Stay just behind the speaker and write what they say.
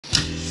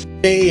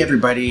Hey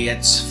everybody,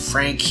 it's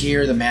Frank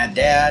here, the Mad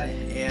Dad,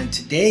 and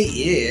today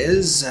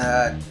is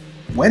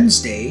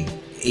Wednesday,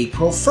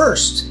 April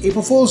 1st,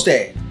 April Fool's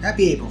Day.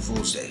 Happy April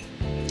Fool's Day.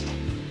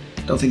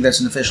 Don't think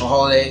that's an official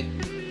holiday.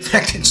 In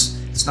fact,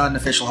 it's not an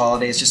official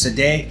holiday, it's just a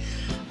day.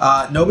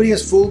 Nobody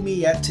has fooled me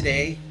yet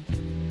today.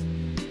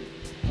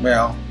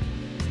 Well,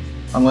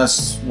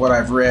 unless what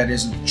I've read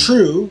isn't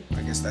true.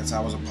 I guess that's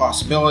always a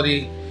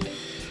possibility.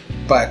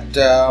 But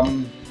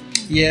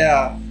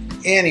yeah,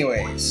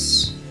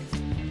 anyways.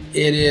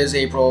 It is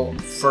April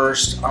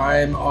 1st.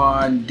 I'm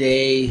on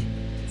day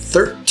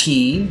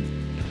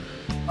 13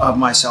 of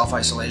my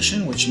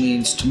self-isolation, which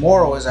means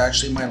tomorrow is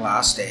actually my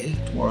last day.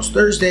 Tomorrow's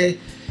Thursday.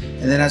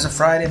 And then as of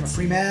Friday, I'm a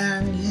free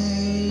man.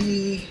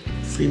 Yay!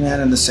 Free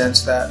man in the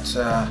sense that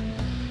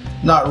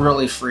not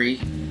really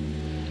free.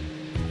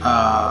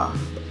 But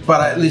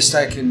at least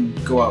I can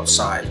go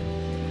outside.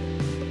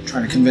 I'm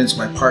trying to convince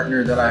my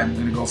partner that I'm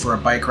going to go for a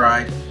bike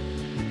ride.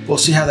 We'll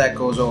see how that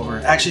goes over.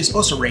 Actually, it's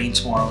supposed to rain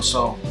tomorrow,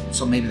 so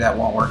maybe that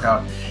won't work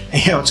out.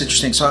 And, you know, it's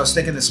interesting. So I was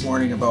thinking this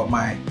morning about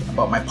my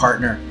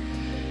partner,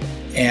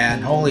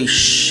 and holy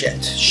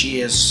shit,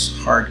 she is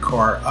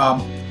hardcore.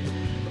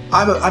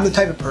 I'm the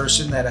type of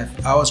person that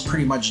I've always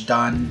pretty much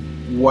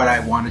done what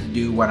I wanted to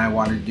do when I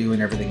wanted to do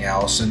and everything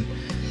else. And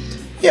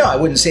yeah, I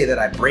wouldn't say that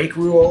I break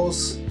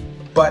rules,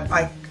 but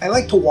I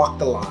like to walk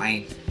the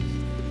line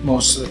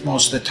most of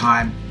the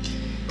time.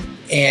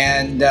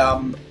 And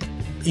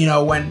you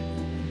know,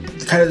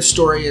 kind of the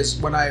story is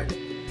when I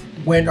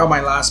went on my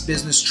last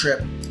business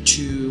trip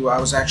I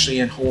was actually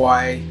in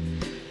Hawaii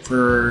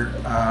for,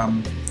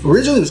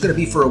 originally it was going to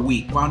be for a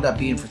week, wound up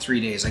being for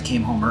 3 days. I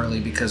came home early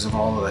because of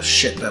all of the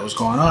shit that was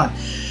going on.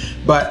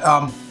 But,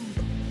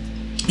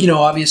 you know,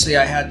 obviously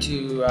I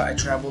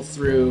traveled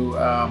through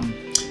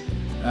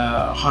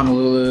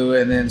Honolulu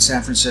and then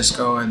San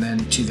Francisco and then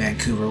to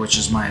Vancouver, which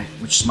is my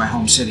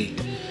home city.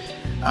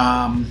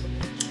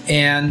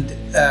 And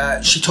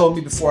she told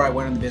me before I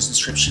went on the business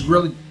trip, she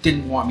really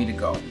didn't want me to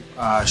go.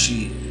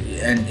 She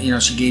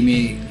gave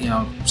me,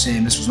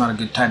 saying this was not a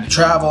good time to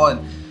travel,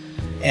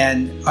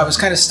 and I was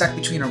kind of stuck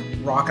between a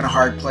rock and a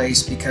hard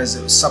place because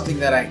it was something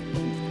that I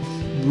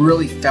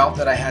really felt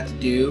that I had to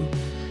do,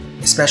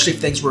 especially if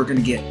things were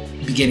going to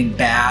be getting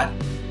bad,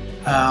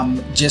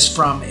 just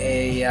from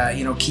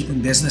a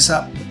keeping business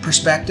up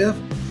perspective.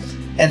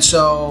 And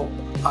so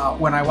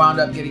when I wound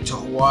up getting to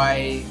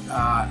Hawaii,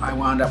 I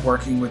wound up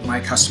working with my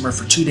customer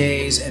for 2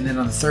 days, and then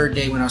on the third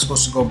day when I was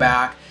supposed to go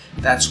back,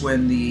 that's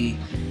when the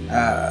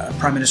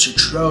Prime Minister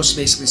Trudeau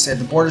basically said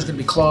the border's going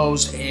to be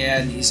closed,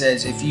 and he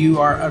says if you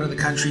are out of the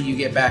country, you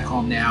get back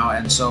home now.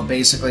 And so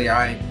basically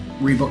I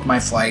rebooked my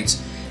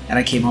flights and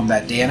I came home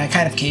that day, and I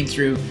kind of came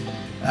through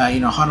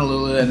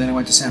Honolulu, and then I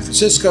went to San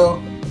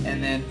Francisco,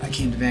 and then I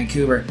came to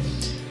Vancouver.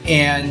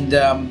 And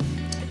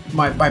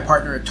my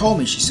partner had told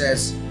me, she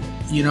says,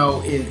 you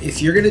know, if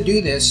you're going to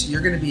do this,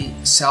 you're going to be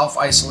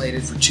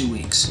self-isolated for 2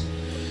 weeks.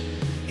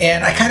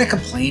 And I kind of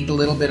complained a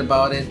little bit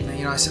about it.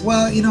 And, I said,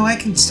 well, I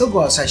can still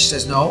go outside. She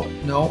says, no,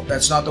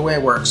 that's not the way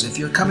it works. If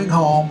you're coming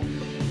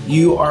home,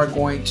 you are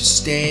going to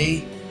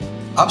stay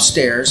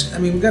upstairs. I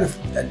mean, we've got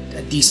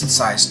a decent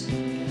sized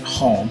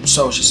home.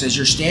 So she says,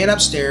 you're staying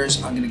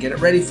upstairs. I'm going to get it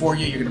ready for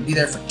you. You're going to be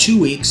there for 2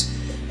 weeks,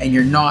 and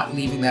you're not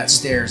leaving that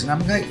stairs. And I'm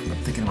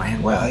thinking in my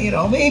head,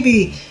 well,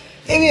 maybe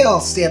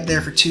I'll stay up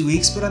there for 2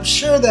 weeks, but I'm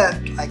sure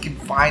that I can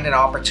find an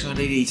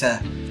opportunity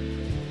to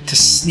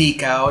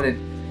sneak out.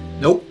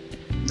 And nope,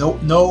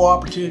 no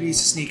opportunities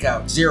to sneak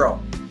out.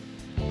 Zero.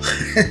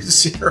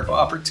 Zero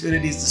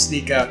opportunities to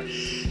sneak out.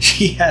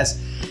 She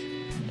has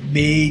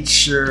made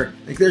sure,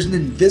 like, there's an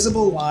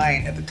invisible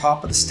line at the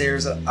top of the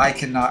stairs that I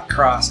cannot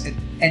cross.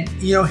 And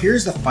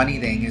here's the funny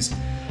thing is,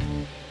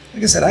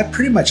 like I said, I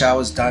pretty much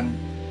always done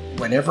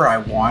whatever I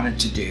wanted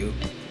to do.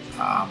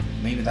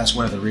 Maybe that's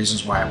one of the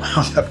reasons why I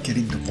wound up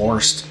getting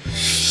divorced.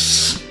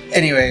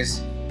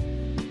 Anyways,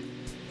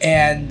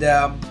 and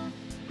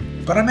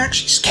but I'm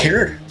actually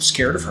scared. I'm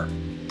scared of her,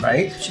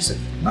 right? She's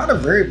not a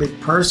very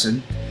big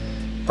person.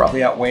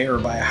 Probably outweigh her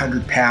by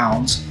 100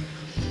 pounds.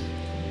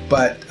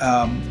 But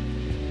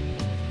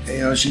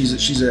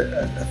she's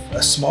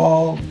a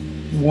small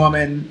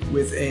woman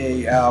with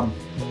a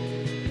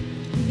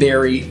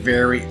very,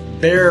 very,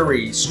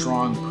 very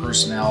strong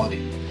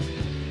personality.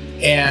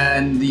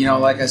 And,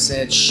 like I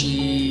said,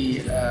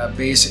 she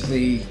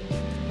basically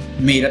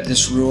made up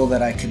this rule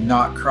that I could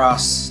not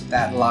cross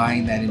that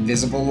line, that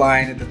invisible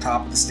line at the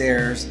top of the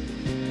stairs.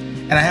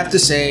 And I have to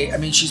say, I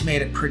mean, she's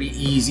made it pretty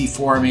easy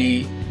for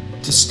me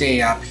to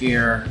stay up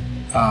here.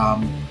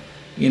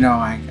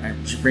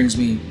 She brings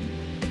me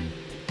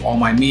all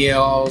my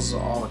meals,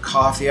 all the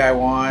coffee I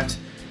want,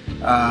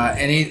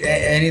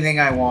 anything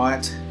I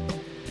want.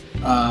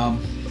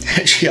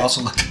 She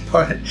also looked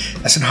upon it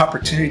as an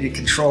opportunity to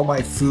control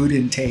my food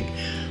intake,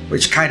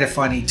 which is kind of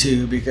funny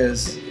too,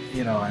 because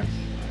I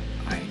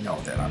know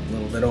that I'm a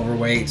little bit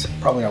overweight,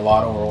 probably a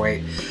lot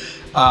overweight,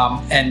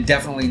 and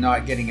definitely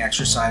not getting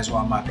exercise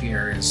while I'm up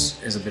here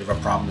is a bit of a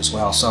problem as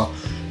well. So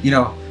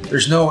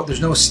there's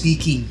no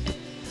sneaking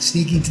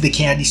to the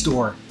candy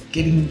store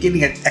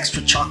getting an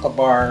extra chocolate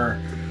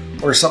bar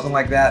or something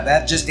like that.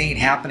 That just ain't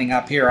happening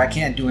up here. I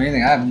can't do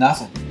anything. I have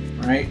nothing,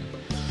 right?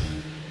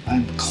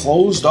 I'm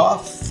closed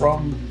off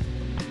from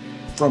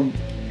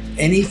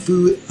any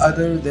food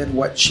other than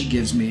what she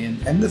gives me,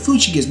 and the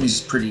food she gives me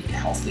is pretty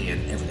healthy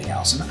and everything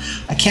else. And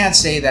I can't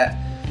say that,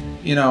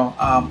 you know,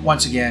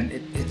 once again,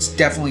 it's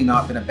definitely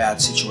not been a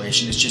bad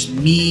situation. It's just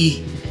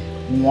me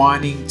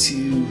wanting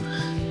to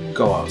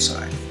go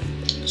outside.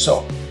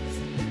 So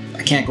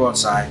I can't go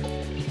outside.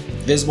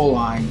 Visible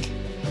line.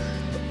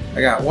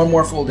 I got one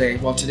more full day.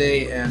 Well,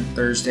 today and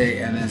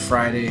Thursday, and then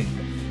Friday.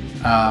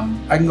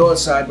 I can go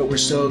outside, but we're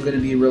still going to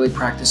be really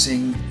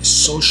practicing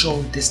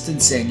social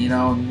distancing. You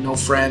know, no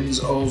friends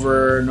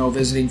over, no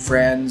visiting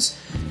friends.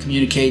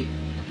 Communicate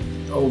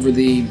over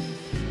the,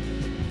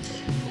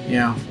 you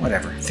know,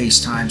 whatever,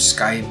 FaceTime,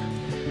 Skype.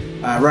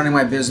 Running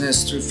my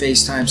business through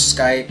FaceTime,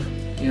 Skype.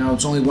 You know,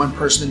 it's only one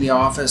person in the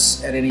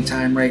office at any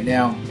time right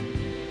now.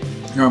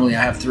 Normally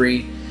I have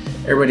 3.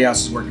 Everybody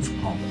else is working from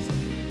home.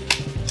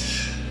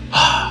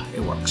 It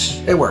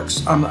works. It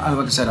works. Like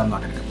I said, I'm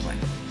not going to complain.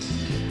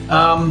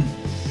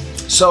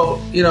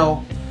 So, you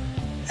know,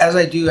 as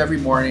I do every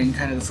morning,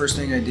 kind of the first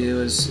thing I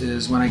do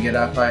is when I get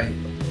up, I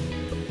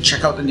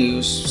check out the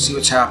news, see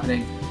what's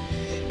happening.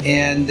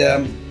 And,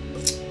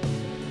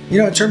 you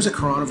know, in terms of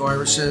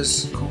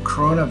coronavirus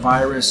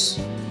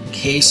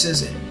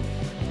cases,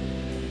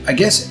 I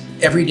guess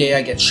every day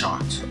I get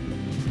shocked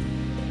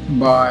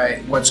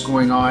by what's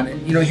going on.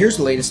 And, you know, here's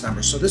the latest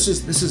number. So this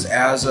is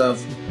as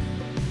of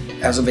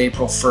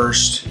April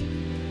 1st,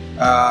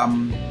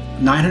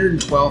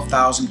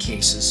 912,000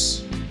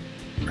 cases,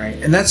 right?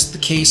 And that's the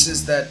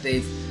cases that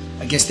they've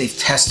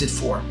tested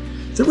for.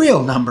 The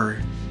real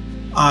number,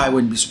 I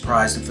wouldn't be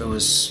surprised if it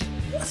was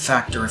a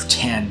factor of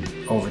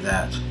 10 over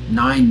that.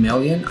 9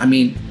 million? I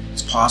mean,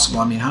 it's possible.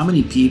 I mean, how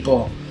many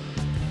people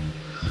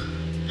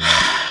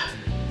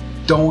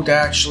don't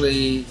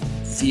actually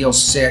feel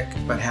sick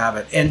but have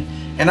it? And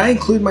I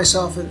include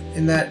myself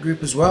in that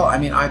group as well. I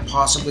mean, I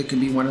possibly could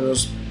be one of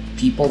those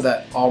people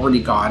that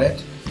already got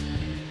it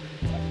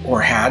or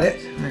had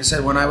it. Like I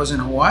said, when I was in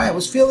Hawaii, I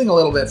was feeling a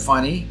little bit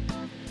funny,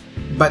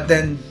 but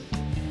then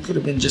could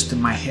have been just in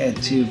my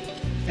head too.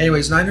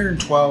 Anyways,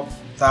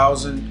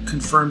 912,000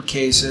 confirmed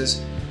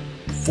cases,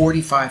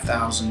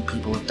 45,000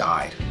 people have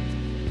died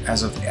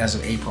as of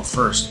April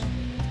 1st.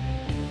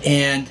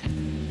 And,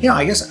 you know,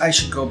 I guess I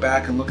should go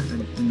back and look at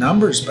the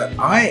numbers, but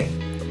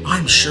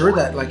I'm sure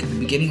that, like, at the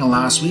beginning of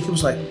last week, it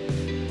was like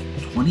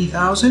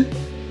 20,000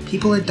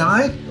 people had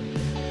died.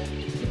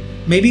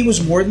 Maybe it was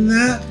more than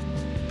that,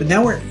 but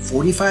now we're at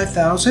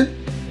 45,000.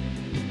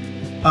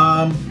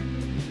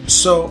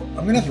 So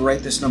I'm gonna have to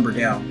write this number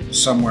down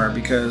somewhere,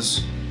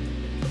 because,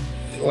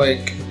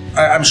 like,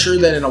 I'm sure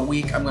that in a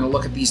week I'm gonna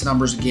look at these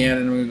numbers again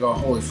and I'm gonna go,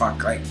 holy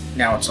fuck, like,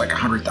 now it's like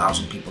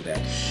 100,000 people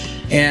dead.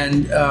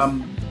 And,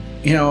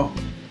 you know,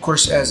 of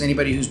course, as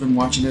anybody who's been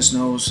watching this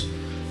knows,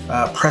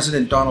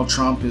 President Donald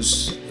Trump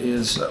is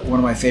one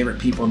of my favorite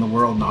people in the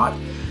world,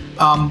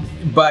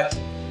 but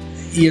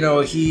you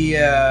know,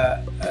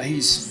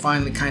 he's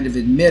finally kind of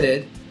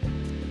admitted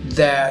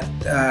that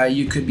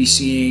you could be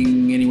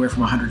seeing anywhere from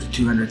 100 to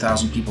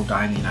 200,000 people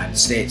die in the United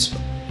States,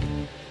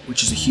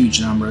 which is a huge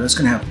number. That's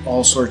going to have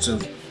all sorts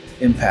of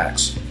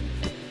impacts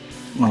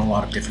on a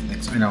lot of different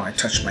things. I know I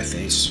touched my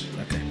face.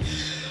 Okay.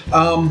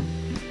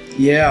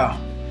 Yeah.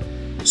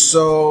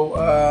 So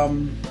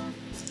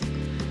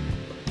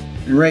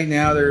right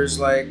now there's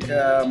like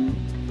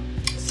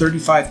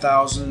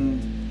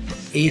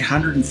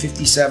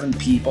 35,857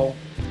 people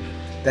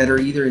that are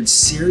either in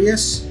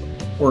serious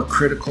or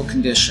critical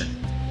condition.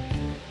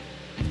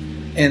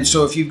 And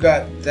so if you've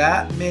got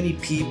that many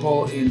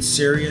people in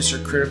serious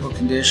or critical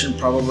condition,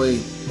 probably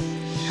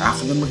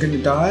half of them are going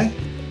to die,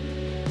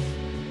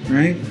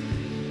 right?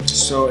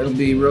 So it'll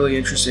be really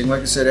interesting.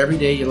 Like I said, every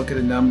day you look at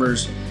the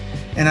numbers,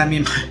 and I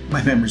mean,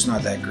 my memory's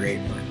not that great.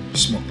 I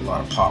smoked a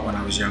lot of pot when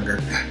I was younger.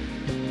 I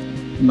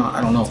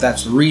don't know if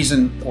that's the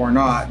reason or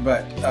not,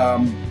 but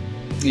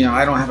you know,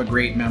 I don't have a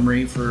great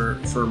memory for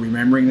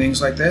remembering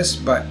things like this,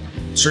 but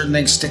certain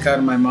things stick out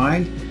in my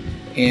mind,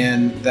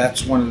 and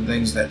that's one of the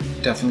things that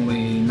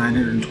definitely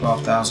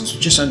 912,000, so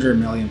just under a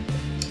million.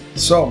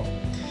 So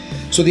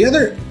the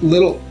other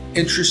little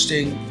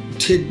interesting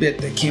tidbit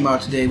that came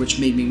out today, which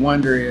made me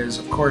wonder, is,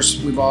 of course,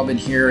 we've all been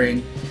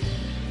hearing,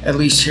 at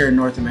least here in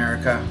North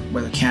America,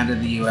 whether Canada,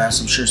 the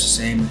US, I'm sure it's the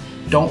same,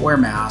 don't wear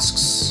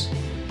masks.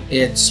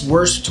 It's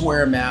worse to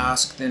wear a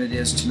mask than it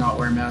is to not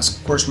wear a mask.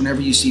 Of course,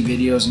 whenever you see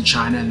videos in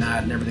China and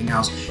that and everything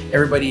else,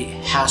 everybody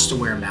has to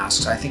wear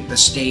masks. I think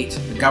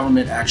the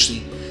government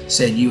actually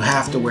said you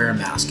have to wear a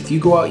mask. If you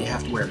go out, you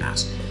have to wear a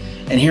mask.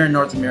 And here in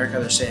North America,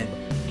 they're saying,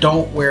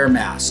 don't wear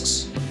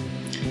masks,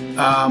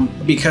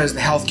 because the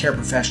healthcare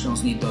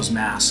professionals need those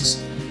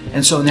masks.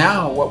 And so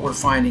now what we're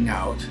finding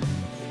out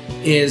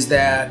is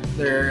that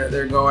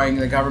the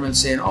government's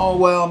saying, oh,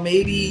 well,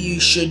 maybe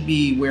you should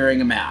be wearing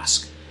a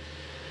mask.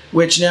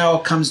 Which now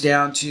comes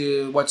down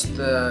to what's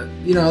the,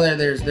 you know,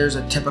 there's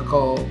a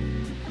typical,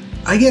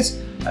 I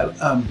guess,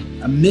 a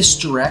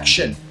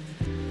misdirection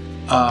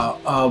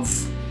of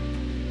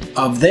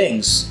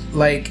things.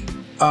 Like,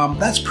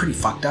 that's pretty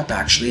fucked up,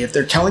 actually. If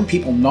they're telling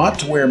people not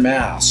to wear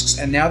masks,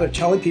 and now they're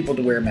telling people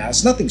to wear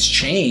masks, nothing's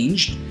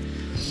changed.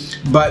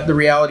 But the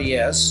reality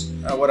is,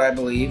 what I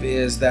believe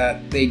is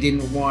that they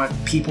didn't want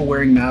people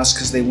wearing masks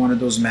because they wanted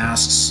those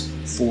masks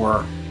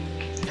for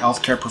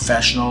healthcare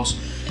professionals.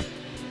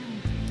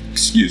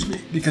 Excuse me.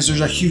 Because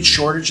there's a huge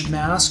shortage of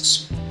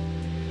masks.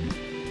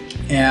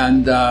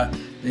 And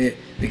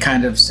they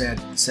kind of said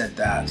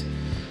that.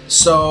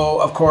 So,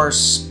 of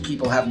course,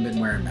 people haven't been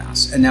wearing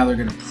masks. And now they're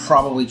going to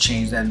probably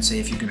change that and say,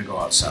 if you're going to go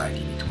outside,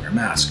 you need to wear a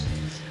mask.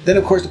 Then,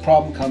 of course, the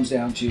problem comes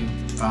down to,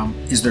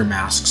 is there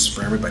masks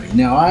for everybody?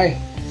 Now, I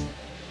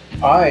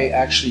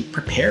actually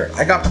prepared.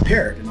 I got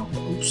prepared. And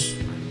oops,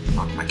 I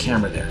knocked my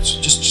camera there. So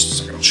just a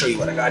second, I'll show you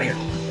what I got here.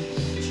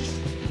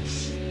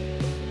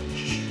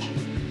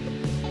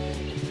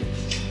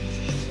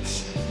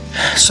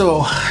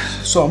 So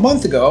a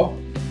month ago,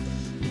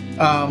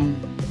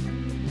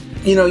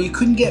 you know, you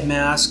couldn't get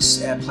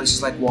masks at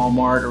places like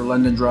Walmart or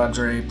London Drugs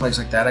or any place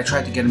like that. I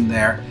tried to get them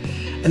there.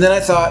 And then I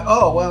thought,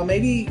 oh, well,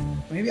 maybe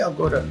I'll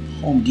go to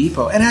Home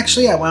Depot. And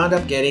actually, I wound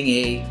up getting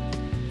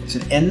it's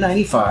an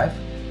N95,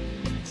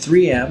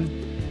 3M.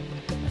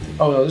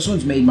 Oh, no, this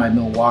one's made by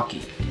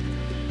Milwaukee.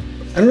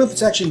 I don't know if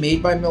it's actually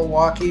made by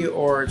Milwaukee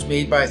or it's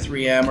made by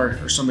 3M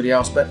or somebody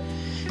else, but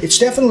it's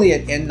definitely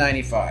an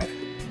N95.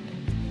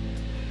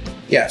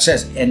 Yeah, it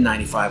says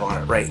N95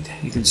 on it, right?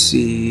 You can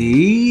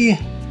see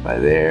by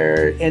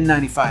there,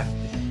 N95.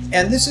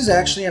 And this is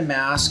actually a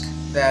mask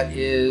that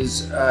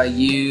is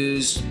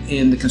used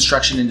in the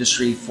construction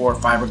industry for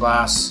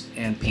fiberglass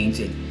and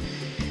painting.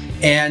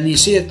 And you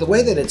see it, the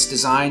way that it's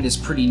designed is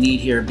pretty neat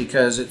here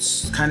because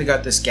it's kind of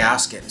got this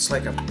gasket. It's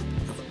like a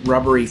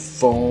rubbery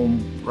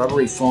foam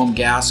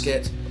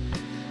gasket.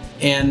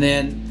 And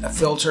then a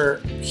filter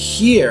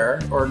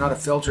here, or not a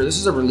filter, this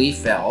is a relief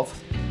valve.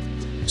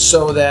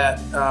 So that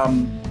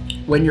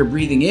when you're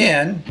breathing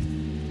in,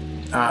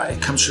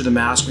 it comes through the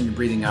mask. When you're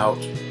breathing out,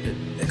 it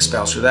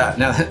expels through that.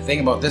 Now, the thing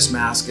about this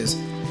mask is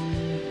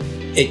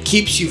it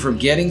keeps you from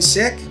getting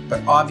sick,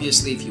 but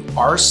obviously if you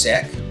are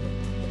sick,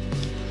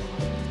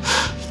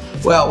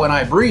 well, when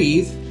I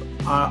breathe,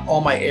 all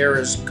my air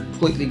is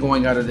completely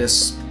going out of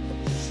this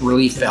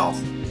relief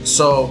valve.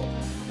 So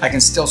I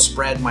can still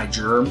spread my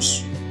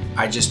germs.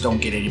 I just don't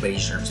get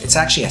anybody's germs. It's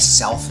actually a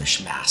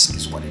selfish mask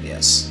is what it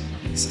is.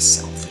 It's a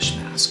selfish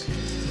mask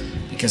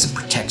because it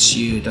protects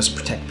you. It doesn't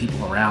protect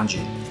people around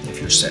you if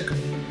you're sick.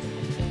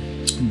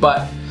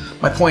 But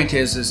my point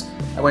is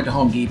I went to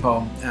Home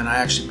Depot and I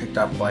actually picked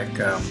up like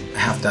a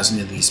half dozen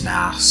of these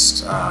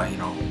masks. You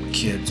know, my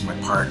kids, my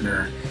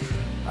partner,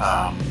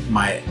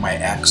 my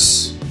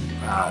ex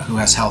who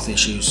has health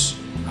issues.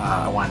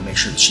 I wanted to make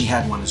sure that she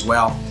had one as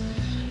well.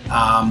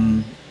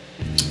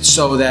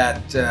 So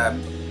that,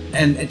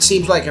 and it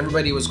seems like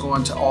everybody was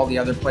going to all the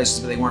other places,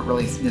 but they weren't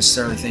really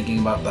necessarily thinking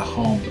about the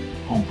home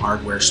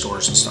hardware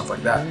stores and stuff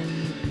like that.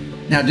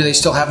 Now, do they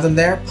still have them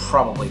there?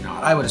 Probably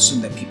not. I would assume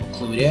that people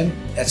clued in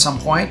at some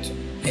point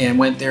and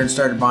went there and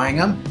started buying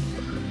them.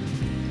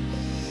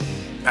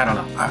 I don't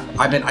know.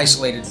 I've been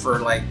isolated for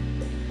like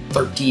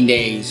 13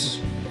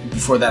 days.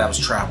 Before that, I was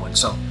traveling.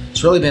 So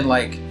it's really been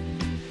like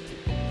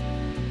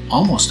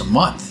almost a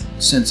month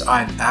since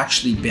I've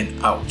actually been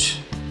out.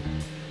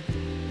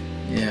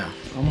 Yeah,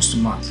 almost a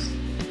month.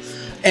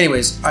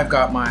 Anyways, I've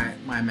got my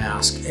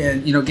mask.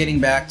 And, you know, getting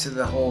back to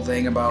the whole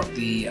thing about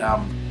the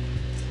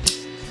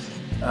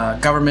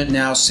government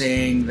now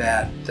saying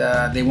that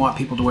they want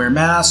people to wear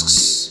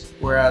masks,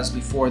 whereas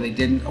before they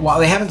didn't. Well,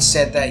 they haven't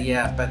said that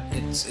yet, but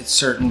it's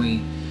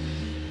certainly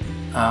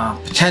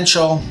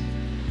potential.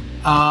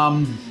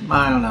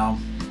 I don't know.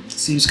 It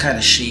seems kind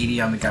of shady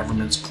on the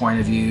government's point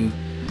of view.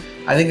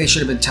 I think they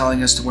should have been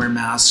telling us to wear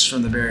masks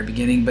from the very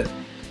beginning, but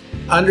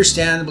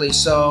understandably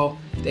so.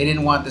 They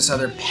didn't want this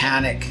other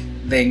panic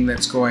thing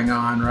that's going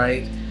on,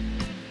 right?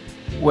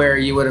 Where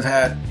you would have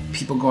had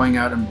people going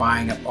out and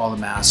buying up all the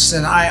masks.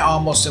 And I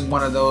almost am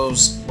one of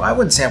those. Well, I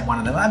wouldn't say I'm one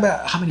of them.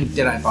 How many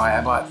did I buy?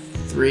 I bought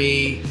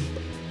 3,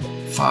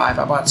 5.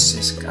 I bought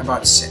 6. I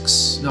bought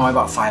 6. No, I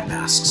bought 5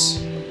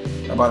 masks.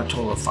 I bought a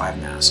total of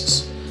 5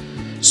 masks.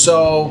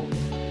 So,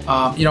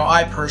 you know,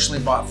 I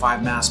personally bought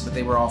 5 masks, but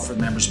they were all for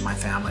the members of my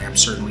family. I'm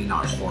certainly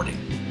not hoarding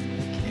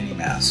any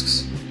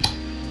masks.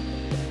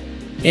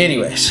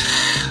 Anyways,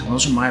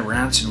 those are my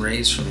rants and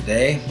raves for the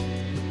day.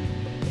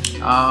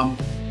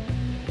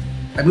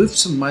 I moved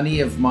some money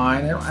of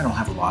mine. I don't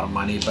have a lot of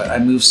money, but I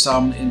moved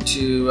some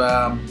into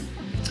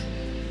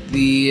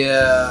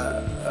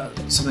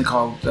something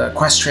called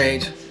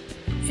Questrade.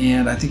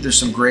 And I think there's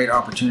some great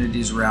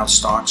opportunities around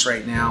stocks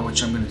right now,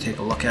 which I'm going to take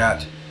a look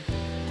at.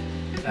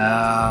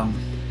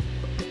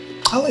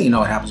 I'll let you know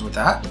what happens with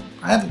that.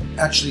 I haven't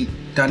actually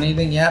done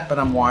anything yet, but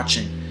I'm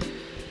watching.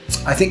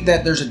 I think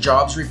that there's a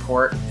jobs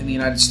report in the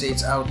United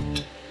States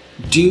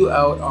due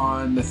out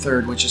on the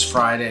 3rd, which is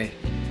Friday.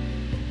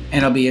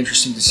 And it'll be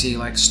interesting to see,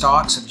 like,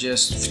 stocks have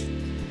just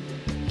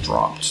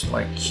dropped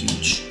like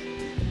huge.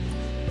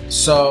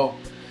 So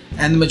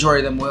And the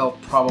majority of them will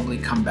probably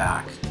come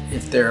back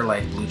if they're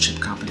like blue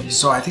chip companies.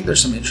 So I think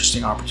there's some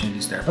interesting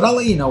opportunities there, but I'll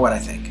let you know what I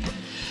think.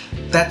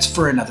 That's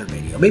for another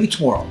video, maybe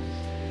tomorrow.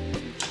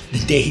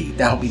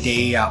 That'll be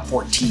day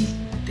 14.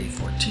 Day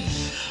 14.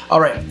 All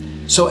right.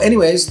 So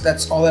anyways,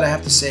 that's all that I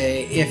have to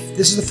say. If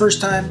this is the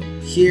first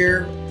time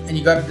here and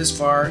you got it this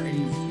far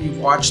and you've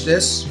watched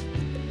this,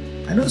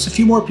 I notice a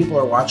few more people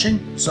are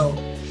watching, so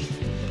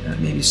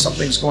maybe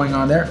something's going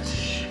on there.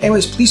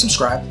 Anyways, please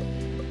subscribe.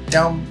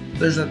 Down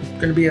there's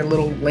going to be a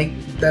little link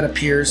that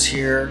appears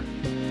here.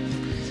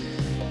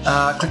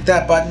 Click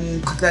that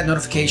button, click that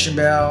notification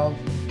bell.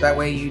 That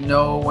way you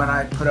know when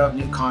I put out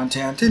new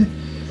content, and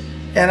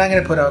I'm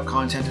going to put out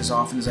content as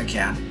often as I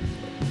can.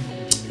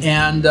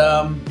 And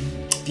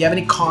if you have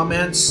any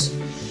comments,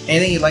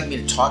 anything you'd like me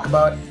to talk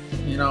about,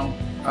 you know,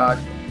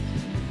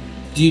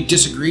 do you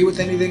disagree with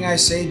anything I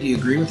say? Do you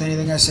agree with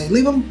anything I say?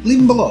 Leave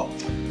them below.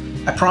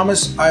 I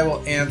promise I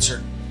will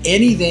answer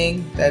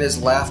anything that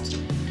is left,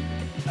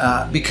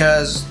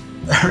 because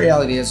the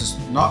reality is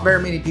not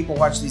very many people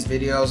watch these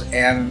videos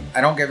and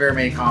I don't get very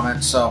many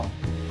comments, so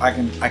I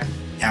can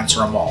answer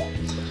them all.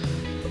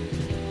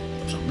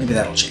 So maybe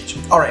that'll change.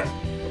 All right.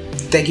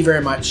 Thank you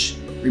very much.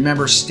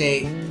 Remember,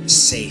 stay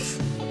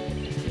safe.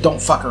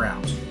 Don't fuck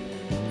around.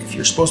 If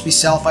you're supposed to be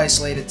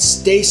self-isolated,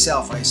 stay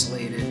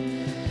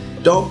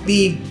self-isolated. Don't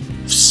be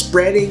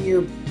spreading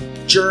your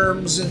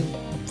germs and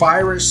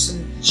virus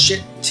and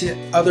shit to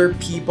other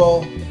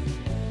people.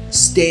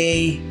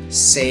 Stay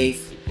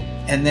safe.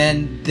 And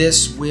then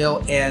this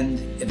will end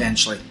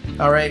eventually.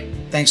 All right.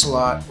 Thanks a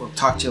lot. We'll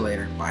talk to you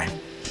later. Bye.